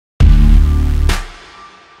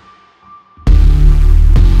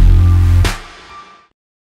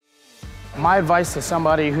My advice to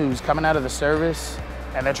somebody who's coming out of the service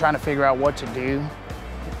and they're trying to figure out what to do,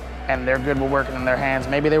 and they're good with working in their hands,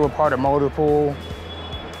 maybe they were part of motor pool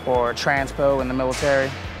or transpo in the military,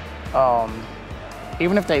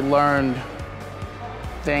 even if they learned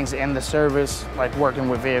things in the service, like working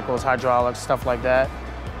with vehicles, hydraulics, stuff like that,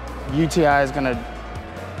 UTI is gonna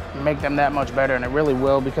make them that much better, and it really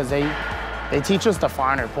will, because they teach us the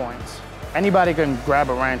finer points. Anybody can grab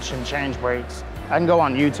a wrench and change brakes. I can go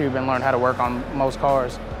on YouTube and learn how to work on most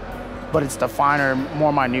cars, but it's the finer,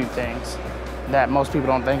 more minute things that most people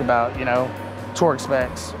don't think about, you know, torque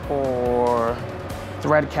specs or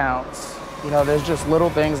thread counts. You know, there's just little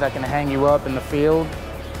things that can hang you up in the field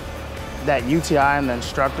that UTI and the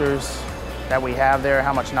instructors that we have there,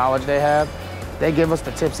 how much knowledge they have, they give us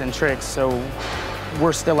the tips and tricks, so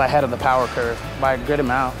we're still ahead of the power curve by a good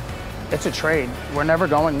amount. It's a trade. We're never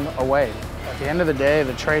going away. At the end of the day,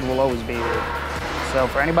 the trade will always be here. So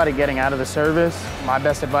for anybody getting out of the service, my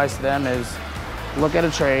best advice to them is look at a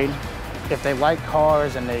trade. If they like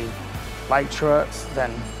cars and they like trucks, then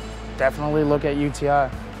definitely look at UTI.